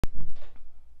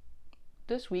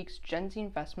This week's Gen Z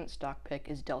investment stock pick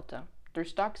is Delta. Their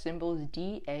stock symbol is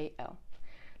DAL.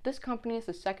 This company is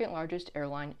the second largest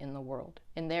airline in the world,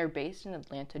 and they are based in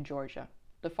Atlanta, Georgia.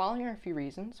 The following are a few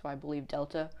reasons why I believe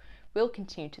Delta will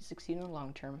continue to succeed in the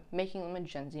long term, making them a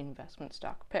Gen Z investment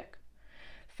stock pick.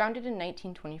 Founded in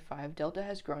 1925, Delta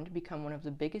has grown to become one of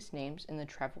the biggest names in the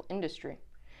travel industry.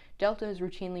 Delta is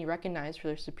routinely recognized for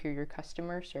their superior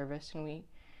customer service,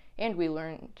 and we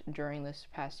learned during this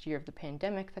past year of the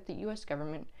pandemic that the U.S.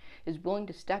 government is willing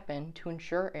to step in to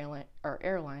ensure our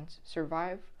airlines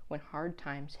survive when hard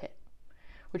times hit,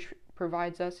 which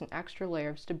provides us an extra layer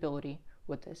of stability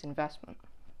with this investment.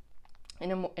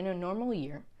 In a normal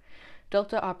year,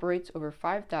 Delta operates over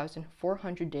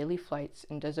 5,400 daily flights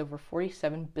and does over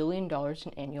 $47 billion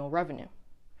in annual revenue.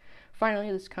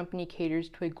 Finally, this company caters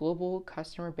to a global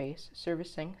customer base,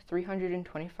 servicing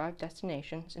 325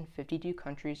 destinations in 52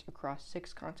 countries across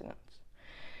 6 continents,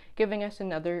 giving us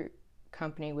another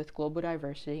company with global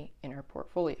diversity in our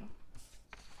portfolio.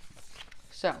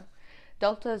 So,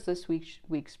 Delta is this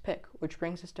week's pick, which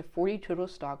brings us to 40 total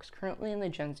stocks currently in the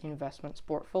Gen Z Investments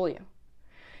portfolio.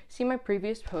 See my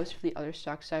previous post for the other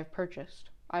stocks I've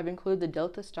purchased. I've included the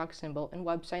Delta stock symbol and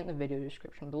website in the video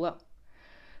description below.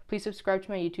 Please subscribe to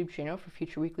my YouTube channel for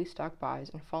future weekly stock buys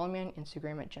and follow me on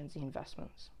Instagram at Gen Z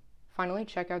Investments. Finally,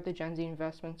 check out the Gen Z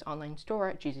Investments online store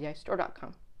at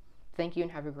gzistore.com. Thank you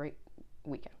and have a great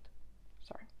weekend.